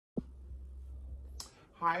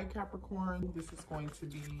Hi Capricorn, this is going to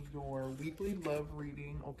be your weekly love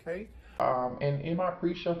reading, okay? And in my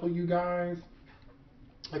pre-shuffle, you guys,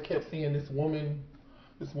 I kept seeing this woman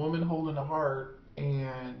holding a heart,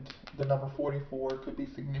 and the number 44 could be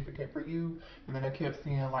significant for you. And then I kept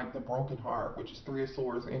seeing like the broken heart, which is Three of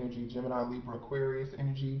Swords energy, Gemini, Libra, Aquarius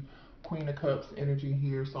energy, Queen of Cups energy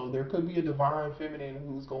here. So there could be a divine feminine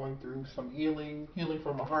who's going through some healing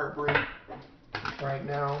from a heartbreak right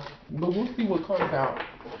now. But we'll see what comes out.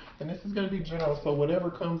 And this is going to be general, so whatever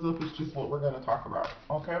comes up is just what we're going to talk about.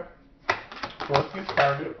 Okay? So let's get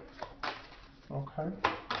started. Okay.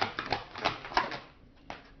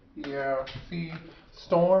 Yeah, see,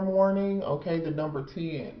 storm warning, okay, the number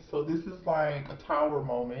 10. So this is like a tower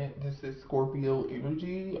moment. This is Scorpio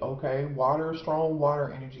energy, okay? Strong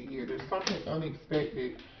water energy here. There's something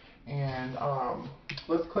unexpected. And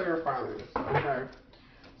let's clarify this, okay?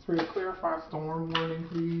 So we're going to clarify storm warning,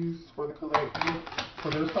 please, for the collective. So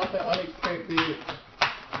there's something unexpected.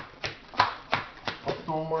 A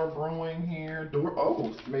storm brewing here.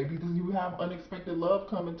 Maybe you have unexpected love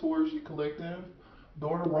coming towards you, collective.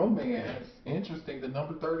 Door to romance. Interesting. The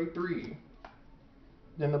number 33.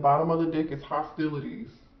 Then the bottom of the deck is hostilities.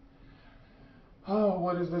 Oh,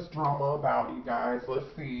 what is this drama about, you guys? Let's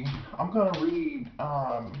see. I'm going to read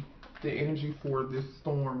the energy for this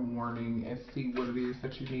storm warning and see what it is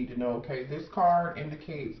that you need to know. Okay, this card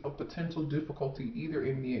indicates a potential difficulty either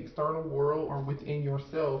in the external world or within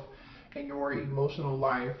yourself and your emotional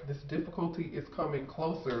life. This difficulty is coming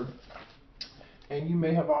closer, and you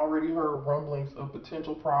may have already heard rumblings of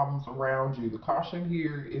potential problems around you. The caution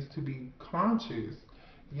here is to be conscious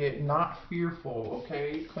yet not fearful,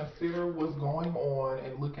 okay? Consider what's going on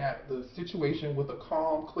and look at the situation with a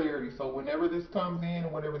calm clarity. So whenever this comes in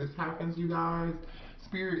and whenever this happens, you guys,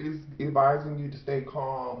 Spirit is advising you to stay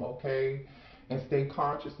calm, okay? And stay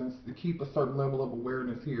conscious and to keep a certain level of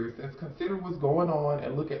awareness here. It says consider what's going on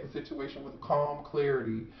and look at the situation with calm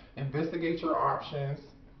clarity. Investigate your options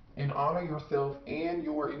and honor yourself and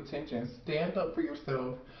your intentions. Stand up for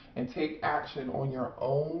yourself and take action on your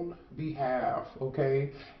own behalf,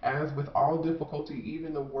 okay? As with all difficulty,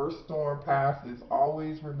 even the worst storm passes.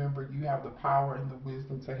 Always remember you have the power and the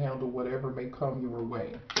wisdom to handle whatever may come your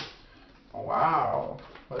way. Wow.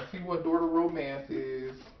 Let's see what door to romance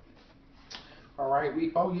is. All right,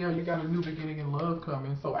 you got a new beginning in love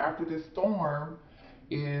coming. So after this storm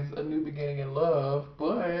is a new beginning in love,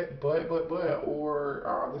 or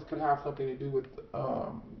this could have something to do with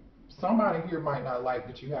somebody here might not like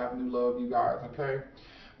that you have new love, you guys, okay?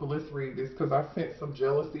 But let's read this because I sense some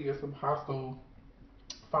jealousy or some hostile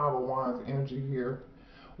Five of Wands energy here.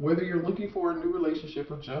 Whether you're looking for a new relationship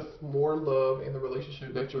or just more love in the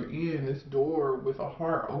relationship that you're in, this door with a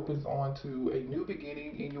heart opens onto a new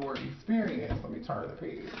beginning in your experience. Let me turn the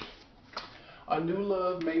page. A new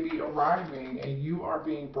love may be arriving and you are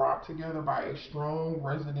being brought together by a strong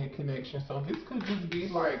resonant connection. So this could just be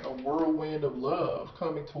like a whirlwind of love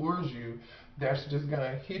coming towards you that's just going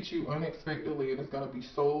to hit you unexpectedly, and it's going to be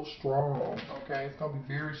so strong, okay? It's going to be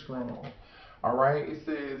very strong. All right, it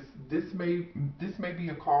says this may be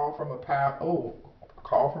a call from a past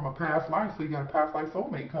life. So you got a past life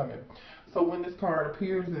soulmate coming. So when this card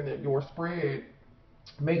appears in your spread,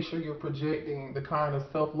 make sure you're projecting the kind of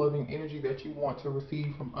self-loving energy that you want to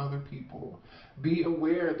receive from other people. Be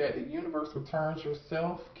aware that the universe returns your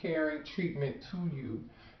self-caring treatment to you.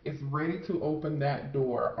 It's ready to open that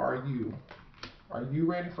door. Are you? Are you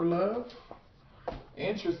ready for love?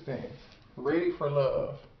 Interesting. Ready for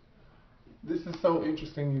love. This is so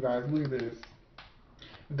interesting, you guys. Look at this.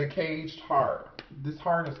 The caged heart. This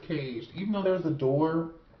heart is caged. Even though there's a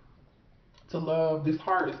door to love, this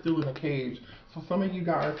heart is still in a cage. So some of you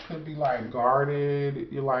guys could be like guarded.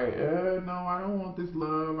 You're like, no, I don't want this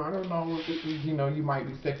love. I don't know if this is, you might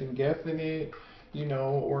be second guessing it,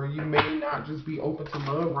 or you may not just be open to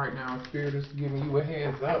love right now. Spirit is giving you a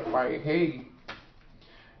heads up, like, hey,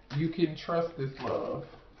 you can trust this love.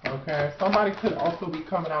 Okay, somebody could also be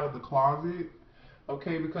coming out of the closet,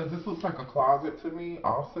 okay, because this looks like a closet to me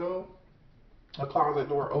also, a closet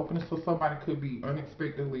door opening, so somebody could be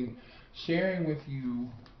unexpectedly sharing with you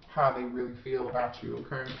how they really feel about you,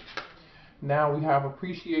 okay? Now we have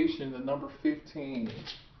appreciation, the number 15.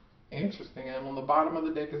 Interesting, and on the bottom of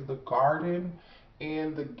the deck is the garden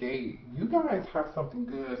and the gate. You guys have something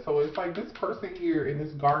good, so it's like this person here in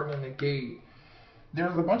this garden and the gate,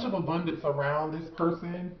 there's a bunch of abundance around this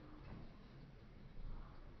person.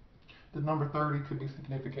 The number 30 could be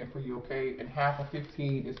significant for you, okay? And half of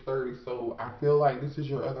 15 is 30. So I feel like this is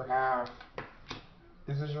your other half.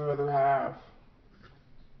 This is your other half.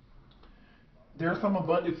 There's some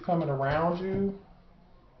abundance coming around you.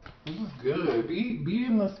 This is good. Be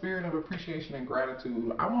in the spirit of appreciation and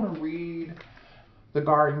gratitude. I want to read the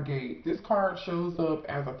garden gate. This card shows up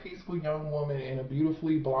as a peaceful young woman in a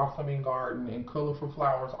beautifully blossoming garden and colorful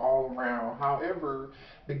flowers all around. However,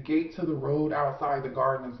 the gate to the road outside the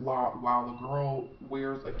garden is locked while the girl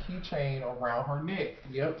wears a keychain around her neck.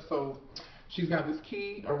 Yep, so she's got this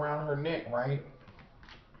key around her neck, right?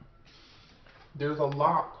 There's a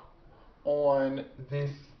lock on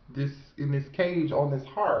this in this cage on this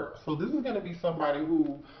heart. So this is going to be somebody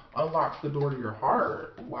who unlocks the door to your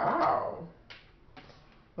heart. Wow.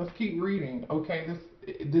 Let's keep reading. Okay,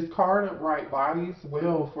 this card upright bodies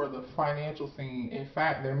well for the financial scene. In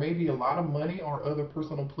fact, there may be a lot of money or other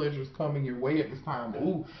personal pleasures coming your way at this time.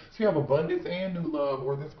 Ooh, so you have abundance and new love,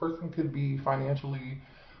 or this person could be financially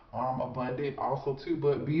abundant also too.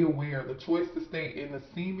 But be aware, the choice to stay in the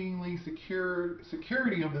seemingly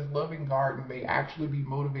security of this loving garden may actually be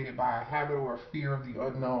motivated by a habit or a fear of the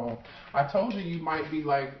unknown. I told you might be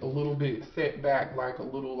like a little bit set back, like a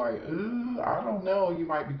little like, I don't know. You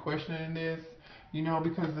might be questioning this, you know,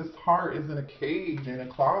 because this heart is in a cage, in a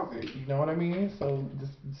closet. You know what I mean? So the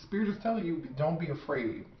spirit is telling you, don't be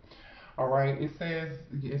afraid. All right. It says,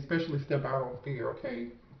 especially step out on fear. Okay.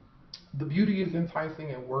 The beauty is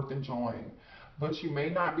enticing and worth enjoying, but you may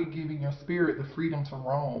not be giving your spirit the freedom to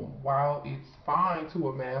roam. While it's fine to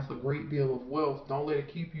amass a great deal of wealth, don't let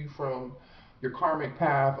it keep you from your karmic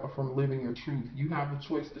path or from living your truth. You have the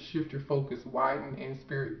choice to shift your focus, widen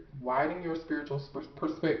your spiritual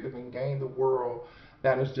perspective, and gain the world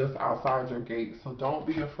that is just outside your gate. So don't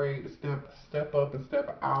be afraid to step up and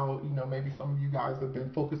step out. You know, maybe some of you guys have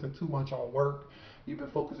been focusing too much on work. You've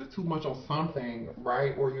been focusing too much on something,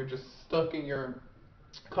 right? Or you're just stuck in your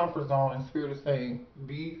comfort zone, and spirit is saying,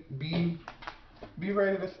 be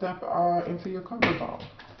ready to step into your comfort zone.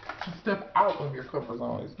 To step out of your comfort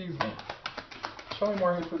zone, excuse me. Show me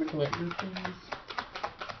more here for the collectors, please.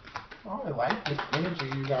 Oh, I like this energy,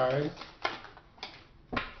 you guys.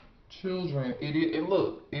 Children, and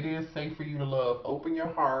look, it is safe for you to love. Open your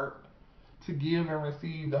heart to give and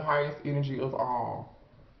receive the highest energy of all.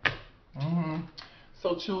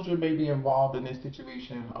 So children may be involved in this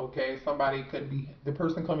situation, okay? Somebody could be, the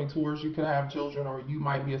person coming towards you could have children, or you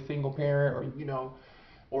might be a single parent, or, you know,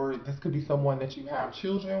 or this could be someone that you have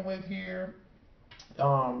children with here.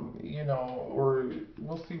 You know, or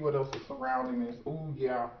we'll see what else is surrounding this. Oh,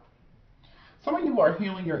 yeah. Some of you are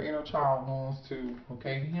healing your inner child wounds too,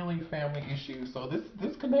 okay? Healing family issues. So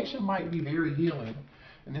this connection might be very healing.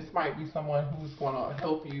 And this might be someone who's going to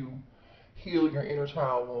help you heal your inner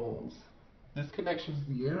child wounds. This connection is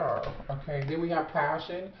the air, okay? Then we have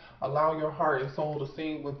passion. Allow your heart and soul to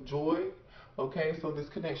sing with joy, okay? So this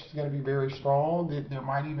connection is going to be very strong. There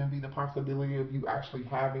might even be the possibility of you actually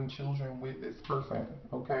having children with this person,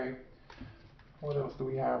 okay? What else do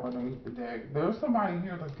we have underneath the deck? There's somebody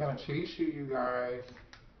here that's going to chase you, you guys,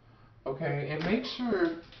 okay? And make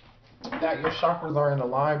sure that your chakras are in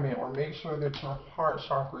alignment, or make sure that your heart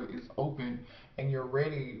chakra is open and you're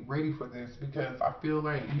ready for this, because I feel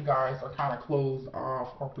like you guys are kind of closed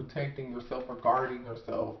off, or protecting yourself, or guarding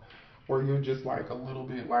yourself, or you're just like a little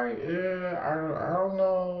bit like, I don't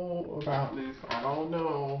know about this. I don't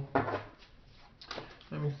know.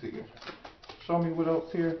 Let me see. Show me what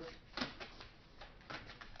else here.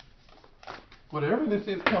 Whatever this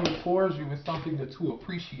is coming towards you is something to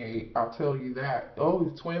appreciate. I'll tell you that.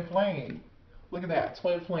 Oh, twin flame. Look at that.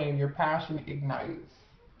 Twin flame. Your passion ignites.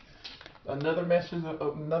 Another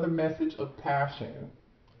message of passion.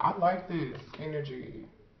 I like this energy.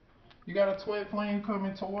 You got a twin flame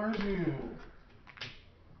coming towards you.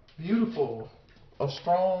 Beautiful. A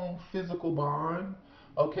strong physical bond.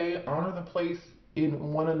 Okay, honor the place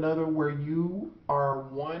in one another where you are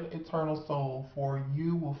one eternal soul, for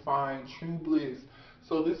you will find true bliss.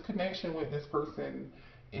 So this connection with this person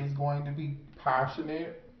is going to be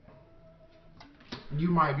passionate. You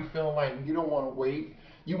might be feeling like you don't want to wait.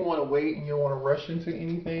 You want to wait and you don't want to rush into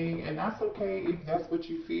anything, and that's okay if that's what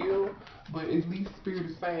you feel. But at least Spirit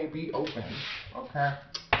is saying be open, okay?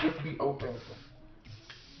 Just be open.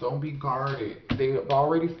 Don't be guarded. They have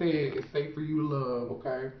already said it's safe for you to love,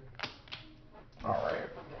 okay? All right.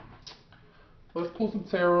 Let's pull some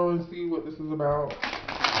tarot and see what this is about.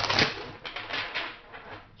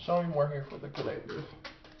 Show me more here for the collective.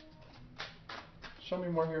 Show me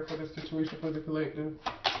more here for this situation for the collective.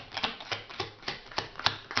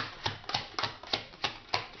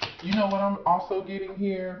 You know what I'm also getting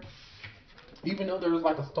here? Even though there's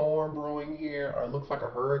like a storm brewing here, or it looks like a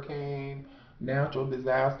hurricane, natural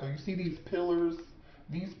disaster, you see these pillars?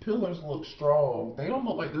 These pillars look strong. They don't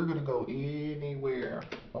look like they're going to go anywhere,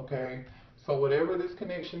 okay? So whatever this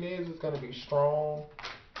connection is, it's going to be strong.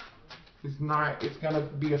 It's going to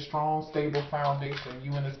be a strong, stable foundation.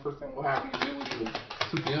 You and this person will have the ability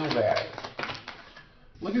to build that.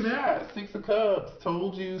 Look at that. 6 of Cups.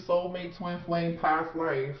 Told you, soulmate, twin flame, past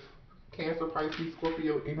life. Cancer, Pisces,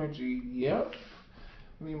 Scorpio energy. Yep.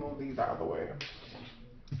 Let me move these out of the way.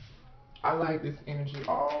 I like this energy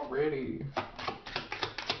already.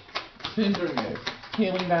 Tenderness.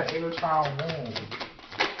 Healing that inner child wound.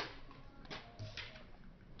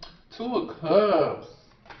 2 of Cups.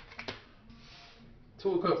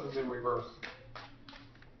 2 of Cups is in reverse,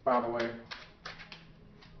 by the way.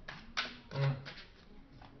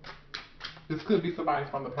 This could be somebody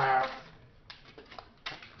from the past.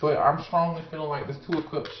 But I'm strongly feeling like this 2 of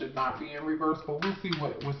Cups should not be in reverse. But we'll see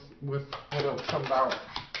what else comes out.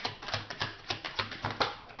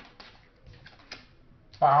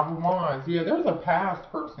 5 of Wands. Yeah, there's a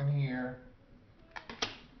past person here.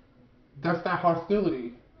 That's that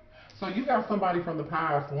hostility. So you got somebody from the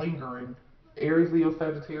past lingering. Aries, Leo,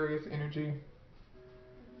 Sagittarius energy.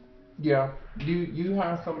 Yeah, you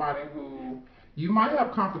have somebody who you might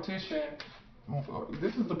have competition.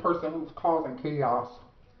 This is the person who's causing chaos.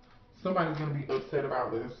 Somebody's going to be upset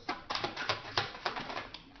about this.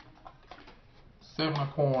 7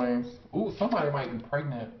 of Coins. Ooh, somebody might be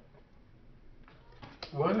pregnant.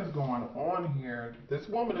 What is going on here? This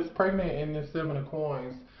woman is pregnant in this 7 of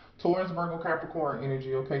Coins. Taurus, Virgo, Capricorn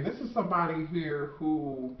energy. Okay, this is somebody here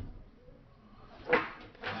who...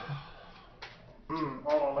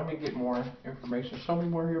 hold on, let me get more information. Show me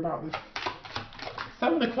more here about this.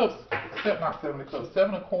 7 of Cups, not 7 of Cups.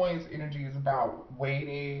 7 of Coins energy is about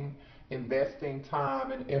waiting, investing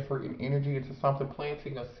time and effort and energy into something,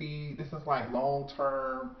 planting a seed. This is like long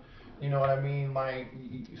term. You know what I mean? Like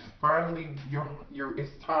finally,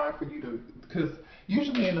 it's time for you to, because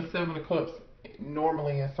usually in the 7 of Cups,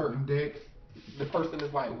 normally in certain decks, the person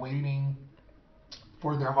is like waiting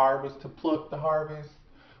for their harvest, to pluck the harvest,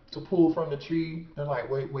 to pull from the tree. They're like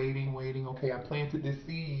waiting. Okay, I planted this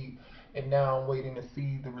seed, and now I'm waiting to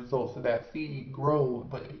see the results of that seed grow.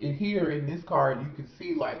 But here in this card, you can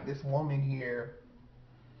see like this woman here,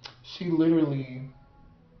 she literally,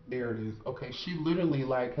 there it is. Okay, she literally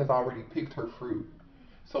like has already picked her fruit,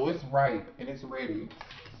 so it's ripe and it's ready.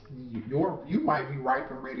 You might be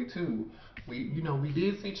ripe and ready too. We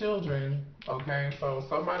did see children. Okay, so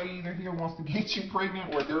somebody either here wants to get you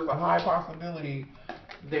pregnant, or there's a high possibility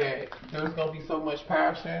that there's gonna be so much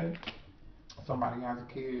passion. Somebody has a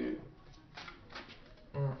kid.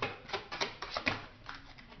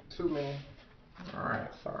 Too many. All right,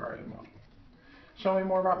 sorry. Show me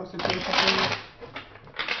more about the situation, please.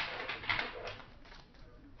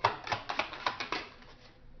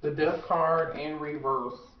 The Death card in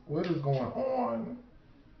reverse. What is going on?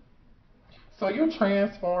 So you're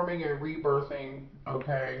transforming and rebirthing,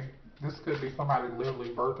 okay? This could be somebody literally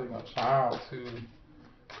birthing a child too.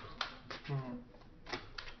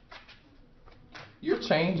 You're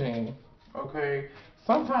changing, okay?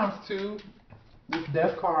 Sometimes too, this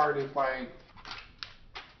Death card is like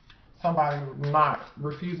somebody not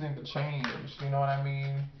refusing to change, you know what I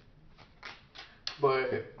mean?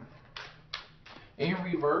 But in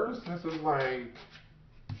reverse, this is like,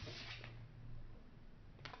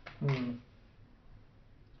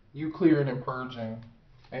 you clearing and purging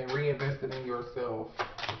and reinvesting in yourself,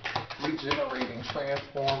 regenerating,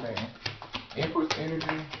 transforming. Empress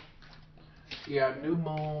energy. Yeah, new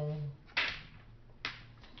moon.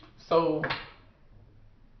 So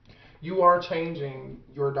you are changing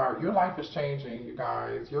your life is changing, you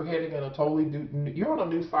guys. You're heading in a totally new, you're on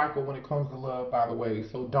a new cycle when it comes to love, by the way.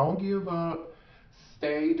 So don't give up.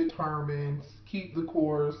 Stay determined. Keep the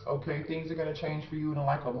course, okay? Things are going to change for you in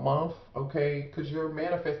like a month, okay? Because you're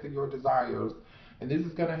manifesting your desires. And this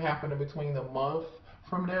is going to happen in between the month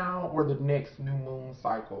from now or the next new moon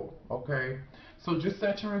cycle, okay? So just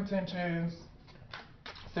set your intentions.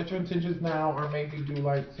 Set your intentions now, or maybe do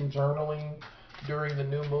like some journaling during the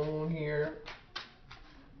new moon here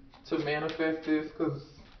to manifest this, because,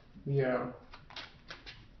 yeah.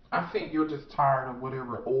 I think you're just tired of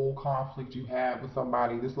whatever old conflict you had with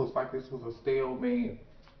somebody. This looks like this was a stalemate.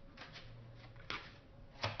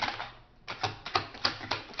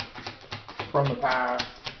 From the past.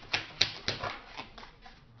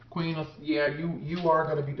 Queen of, yeah, you are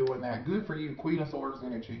going to be doing that. Good for you. Queen of Swords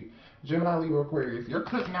energy. Gemini, Libra, Aquarius. You're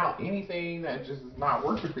cutting out anything that just is not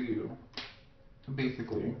working for you.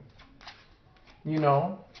 Basically. You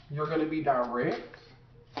know, you're going to be direct.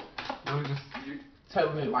 You're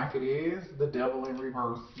telling it like it is. The Devil in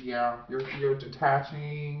reverse. Yeah, you're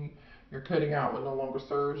detaching. You're cutting out what no longer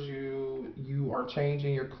serves you. You are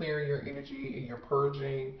changing. You're clearing your energy and you're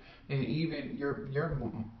purging. And even you're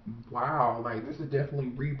wow, like this is definitely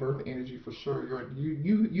rebirth energy for sure.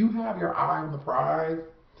 You have your eye on the prize,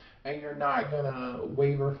 and you're not gonna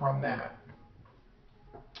waver from that.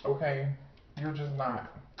 Okay, you're just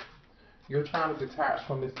not. You're trying to detach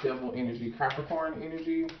from this devil energy, Capricorn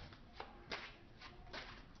energy.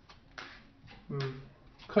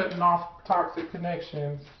 Cutting off toxic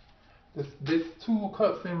connections. This Two of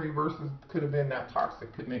Cups in reverse could have been that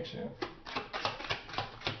toxic connection.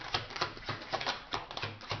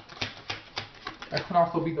 That could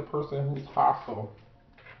also be the person who's hostile.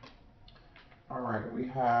 All right, we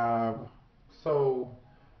have, so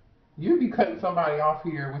you'll be cutting somebody off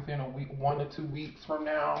here within a week, 1 to 2 weeks from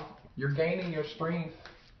now. You're gaining your strength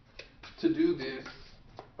to do this,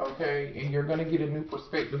 okay? And you're going to get a new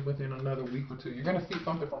perspective within another week or two. You're going to see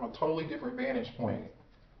something from a totally different vantage point.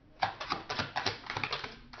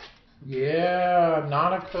 Yeah,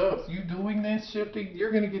 9 of Cups. You doing this, shifting, you're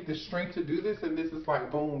going to get the strength to do this, and this is like,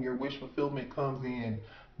 boom, your wish fulfillment comes in.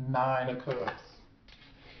 9 of Cups.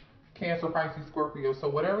 Cancer, Pisces, Scorpio. So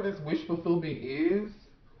whatever this wish fulfillment is,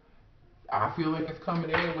 I feel like it's coming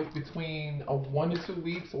in with between a 1 to 2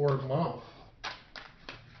 weeks or a month.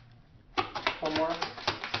 One more.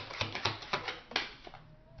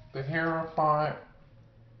 The Hierophant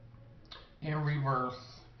in reverse.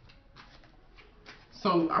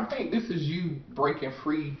 So I think this is you breaking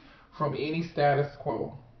free from any status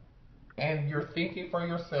quo. And you're thinking for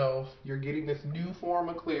yourself. You're getting this new form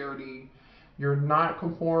of clarity. You're not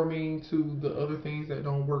conforming to the other things that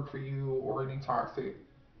don't work for you or any toxic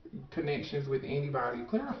connections with anybody.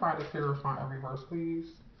 Clarify the Hierophant in reverse, please.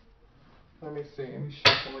 Let me see. Let me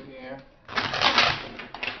shuffle again.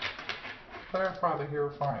 Clarify the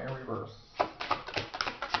Hierophant in reverse.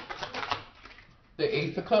 The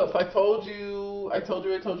Ace of Cups. I told you. Ace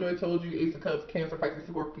of Cups, Cancer, Pisces,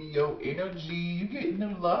 Scorpio energy. You get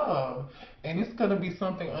new love, and it's gonna be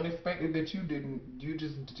something unexpected that you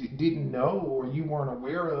just didn't know or you weren't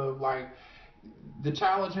aware of. Like the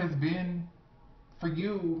challenge has been for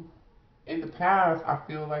you in the past. I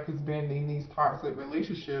feel like it's been in these toxic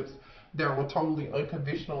relationships that were totally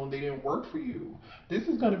unconventional and they didn't work for you. This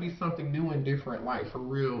is going to be something new and different, like for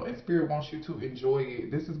real. And Spirit wants you to enjoy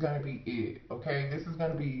it. This is going to be it, okay? This is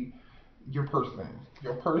going to be your person.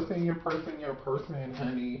 Your person,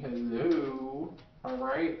 honey. Hello. All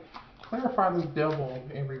right? Clarify this devil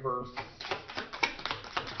in reverse.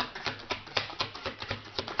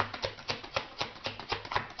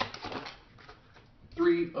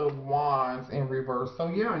 Three of Wands in reverse. So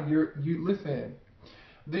yeah, you listen.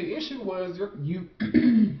 The issue was you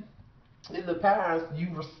in the past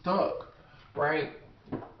you were stuck, right?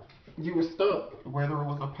 You were stuck, whether it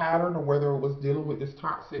was a pattern or whether it was dealing with this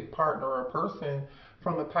toxic partner or person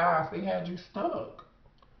from the past. They had you stuck.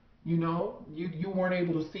 You know, you weren't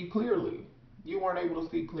able to see clearly. You weren't able to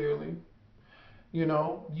see clearly. You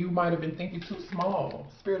know, you might have been thinking too small.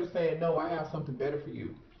 Spirit is saying, no, I have something better for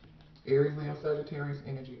you. Aries, Leo, Sagittarius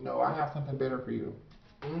energy. No, I have something better for you.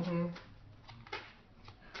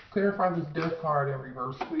 Clarify this Death card in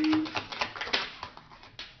reverse, please.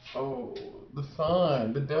 Oh, the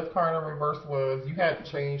Sun. The Death card in reverse was you had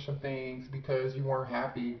to change some things because you weren't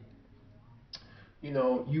happy. You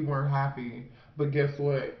know, you weren't happy. But guess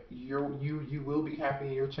what? You will be happy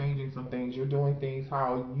and you're changing some things. You're doing things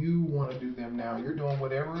how you want to do them now. You're doing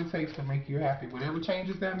whatever it takes to make you happy. Whatever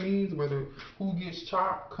changes that means, whether who gets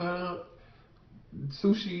chopped, cut up,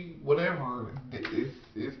 sushi, whatever,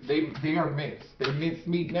 they are minced. They're minced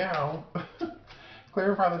meat now.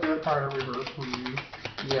 Clarify the Death card in reverse, please.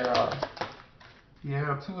 Yeah.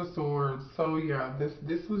 Yeah, Two of Swords. So yeah,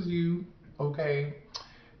 this was you, okay?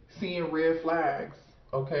 Seeing red flags,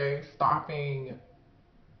 okay? Stopping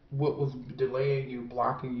what was delaying you,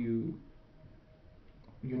 blocking you,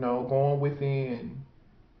 you know, going within.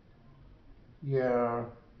 Yeah.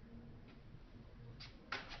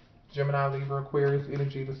 Gemini, Libra, Aquarius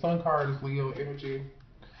energy. The Sun card is Leo energy.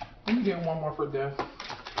 Let me get one more for Death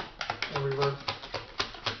in reverse.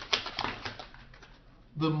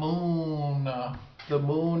 The Moon. The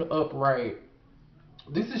Moon upright.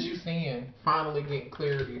 This is you seeing, finally getting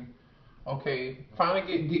clarity. Okay, finally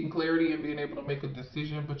getting clarity and being able to make a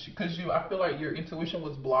decision. But because I feel like your intuition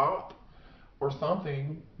was blocked or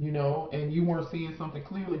something, you know, and you weren't seeing something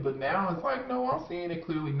clearly. But now it's like, no, I'm seeing it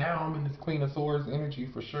clearly now. I'm in this Queen of Swords energy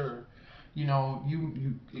for sure. You know,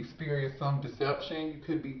 you experience some deception. You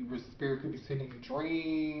could be, Spirit could be sending you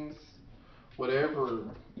dreams, whatever,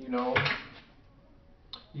 you know.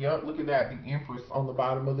 Yep, look at that, the Empress on the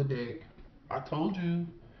bottom of the deck. I told you.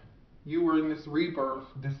 You were in this rebirth,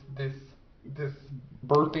 this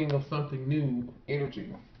birthing of something new energy.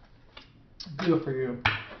 Good for you.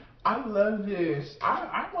 I love this.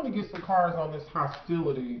 I want to get some cards on this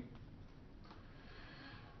hostility.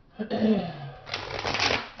 Show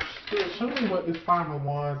me what this Five of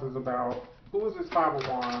Wands is about. Who is this Five of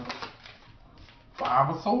Wands?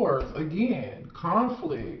 Five of Swords. Again,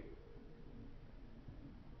 conflict.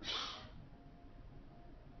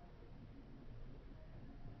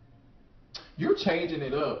 You're changing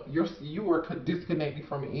it up. You are disconnecting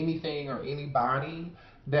from anything or anybody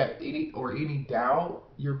that any doubt.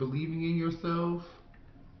 You're believing in yourself.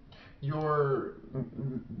 You're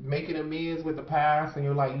making amends with the past, and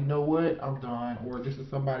you're like, you know what, I'm done. Or this is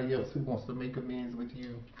somebody else who wants to make amends with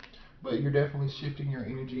you. But you're definitely shifting your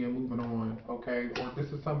energy and moving on, okay? Or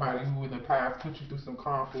this is somebody who in the past put you through some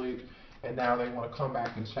conflict and now they want to come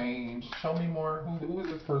back and change. Show me more. Who is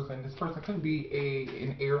this person? This person could be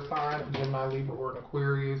an air sign, a Gemini, Libra, or an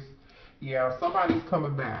Aquarius. Yeah, somebody's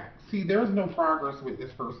coming back. See, there's no progress with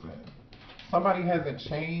this person. Somebody hasn't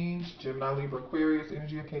changed. Gemini, Libra, Aquarius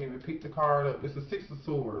energy. I can't even pick the card up. It's the Six of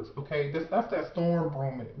Swords. Okay, that's that storm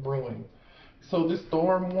brewing. So this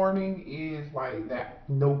storm warning is like that.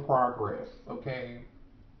 No progress. Okay.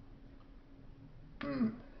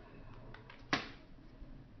 Mm.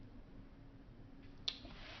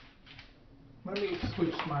 Let me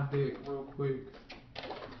switch my deck real quick.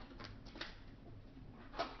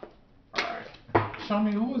 Alright. Show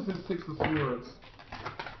me who is this Six of Swords.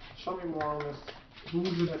 Show me more on this. Who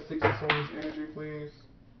is in that Six of Swords energy, please?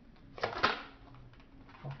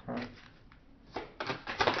 Okay.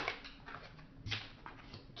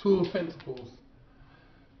 Two of Pentacles.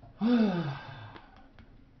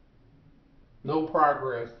 No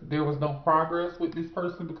progress. There was no progress with this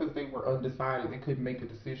person because they were undecided. They couldn't make a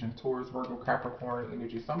decision towards Virgo Capricorn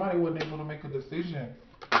energy. Somebody wasn't able to make a decision.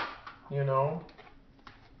 You know?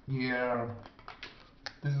 Yeah.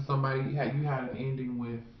 This is somebody you had an ending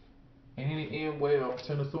with. And it didn't end well.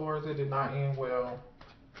 Ten of Swords, it did not end well.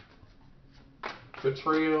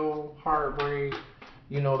 Betrayal, heartbreak.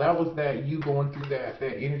 You know, that was that you going through that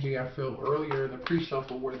energy I felt earlier in the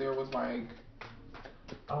pre-shuffle where there was like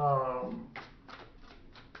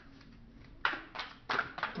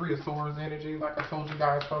Three of Swords energy, like I told you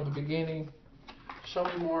guys from the beginning. Show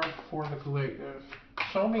me more for the collective.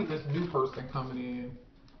 Show me this new person coming in.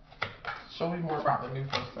 Show me more about the new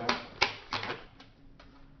person.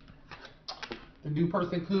 The new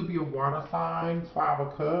person could be a water sign, Five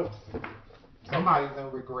of Cups. Somebody's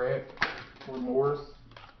in regret, remorse.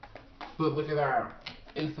 But look at that.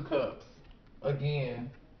 Ace of Cups.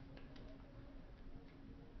 Again.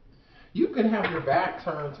 You could have your back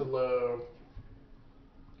turned to love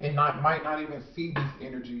and might not even see this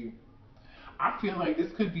energy. I feel like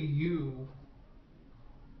this could be you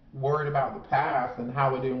worried about the past and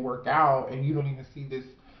how it didn't work out, and you don't even see this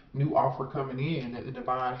new offer coming in that the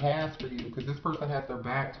divine has for you because this person has their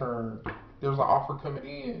back turned. There's an offer coming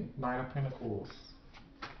in. Nine of Pentacles.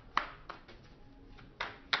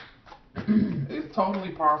 It's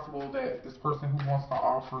totally possible that this person who wants to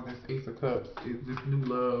offer this Ace of Cups is this new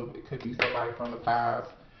love. It could be somebody from the past.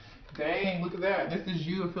 Dang, look at that. This is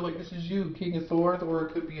you. I feel like this is you. King of Swords, or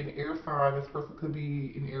it could be an air sign. This person could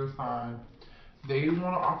be an air sign. They want to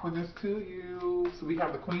offer this to you. So we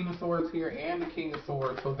have the Queen of Swords here and the King of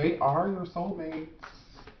Swords. So they are your soulmates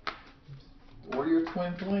or your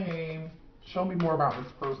twin flame. Show me more about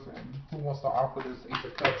this person who wants to offer this Ace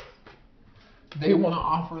of Cups. They want to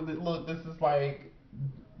offer that. Look, this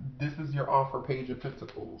is your offer, Page of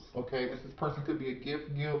Pentacles. Okay, this person could be a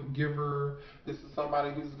giver. This is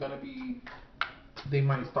somebody who's gonna be. They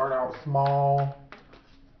might start out small.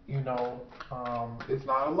 You know, it's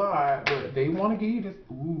not a lot, but they want to give you this.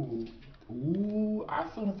 Ooh. As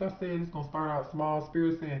soon as I said it's gonna start out small,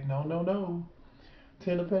 Spirit said no.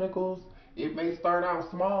 Ten of Pentacles. It may start out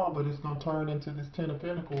small, but it's gonna turn into this Ten of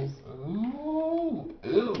Pentacles. Ooh.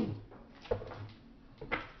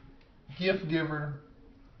 Gift giver.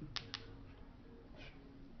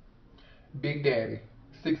 Big Daddy,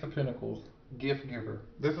 Six of Pentacles, gift giver.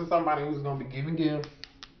 This is somebody who's going to be giving gifts,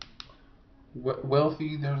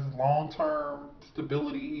 wealthy. There's long-term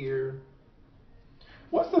stability here.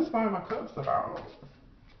 What's this Five of Cups about?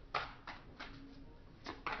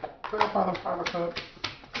 Clarify the Five of Cups.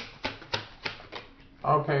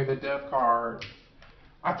 Okay, the Death card.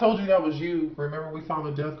 I told you that was you. Remember we saw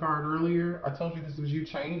the Death card earlier? I told you this was you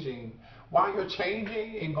changing. While you're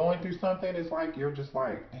changing and going through something, it's like you're just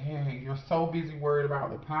like, hey, you're so busy worried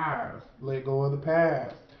about the past. Let go of the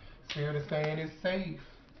past. Spirit is saying it's safe.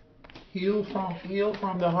 Heal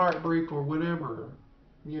from the heartbreak or whatever.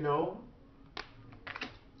 You know?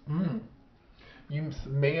 Mm.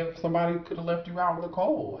 May have, somebody could have left you out in the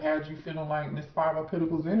cold, had you feeling like this Five of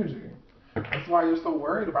Pentacles energy. That's why you're so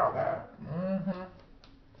worried about that.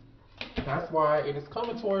 That's why it is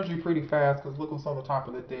coming towards you pretty fast, because look what's on the top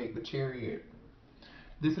of the deck, the Chariot.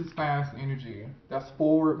 This is fast energy. That's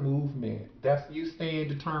forward movement. That's you staying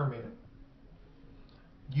determined.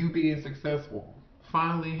 You being successful.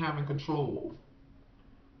 Finally having control.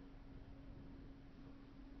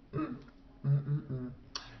 Mm,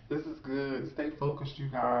 This is good. Stay focused, you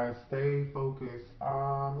guys. Stay focused.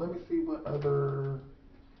 Let me see what other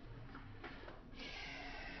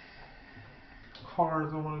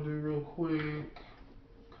cards I want to do real quick,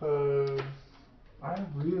 because I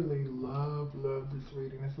really love this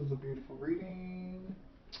reading. This is a beautiful reading.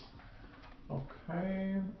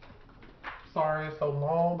 Okay. Sorry it's so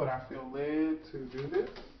long, but I feel led to do this.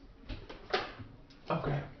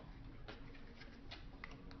 Okay.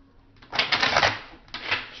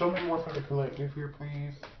 Show me more for the collective here,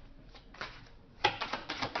 please.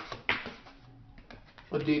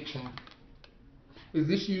 Addiction. Is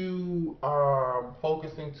this you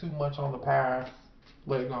focusing too much on the past?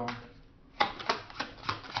 Let go.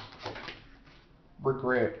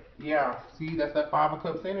 Regret. Yeah, see, that's that Five of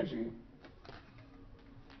Cups energy.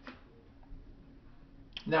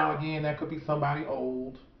 Now again, that could be somebody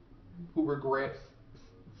old who regrets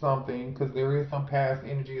something, because there is some past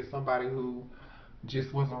energy of somebody who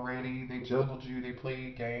just wasn't ready. They juggled you, they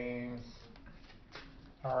played games.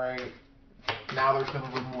 Alright. Now they're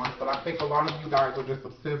feeling remorse. But I think a lot of you guys are just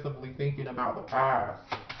obsessively thinking about the past.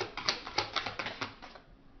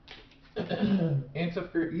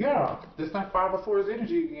 Interfere. Yeah, this is that Five of Swords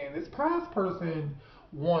energy again. This past person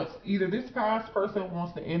wants, either this past person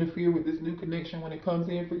wants to interfere with this new connection when it comes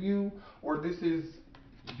in for you, or this is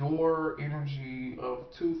your energy of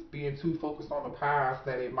being too focused on the past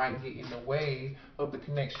that it might get in the way of the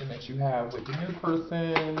connection that you have with the new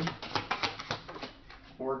person,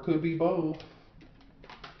 or it could be both.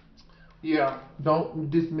 Yeah,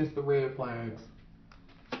 don't dismiss the red flags.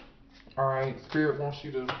 Alright, Spirit wants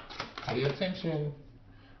you to pay attention.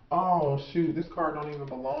 Oh shoot, this card don't even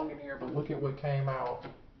belong in here, but look at what came out.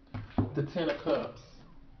 The Ten of Cups.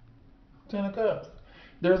 Ten of Cups.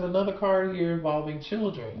 There's another card here involving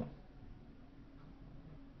children.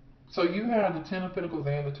 So you have the Ten of Pentacles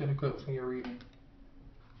and the Ten of Cups in your reading.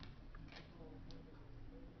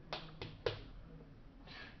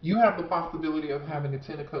 You have the possibility of having the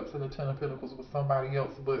Ten of Cups and the Ten of Pentacles with somebody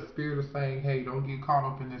else, but Spirit is saying, hey, don't get caught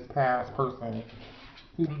up in this past person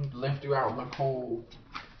who left you out in the cold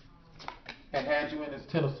and had you in this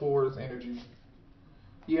Ten of Swords energy.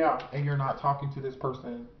 Yeah, and you're not talking to this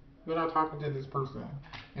person. You're not talking to this person.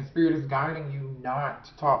 And Spirit is guiding you not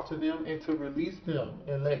to talk to them and to release them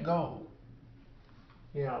and let go.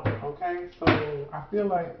 Yeah, okay? So I feel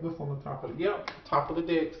like what's on the top of the, top of the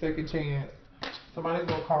deck, second chance. Somebody's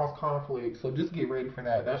gonna cause conflict. So just get ready for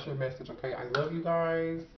that. That's your message, okay? I love you guys.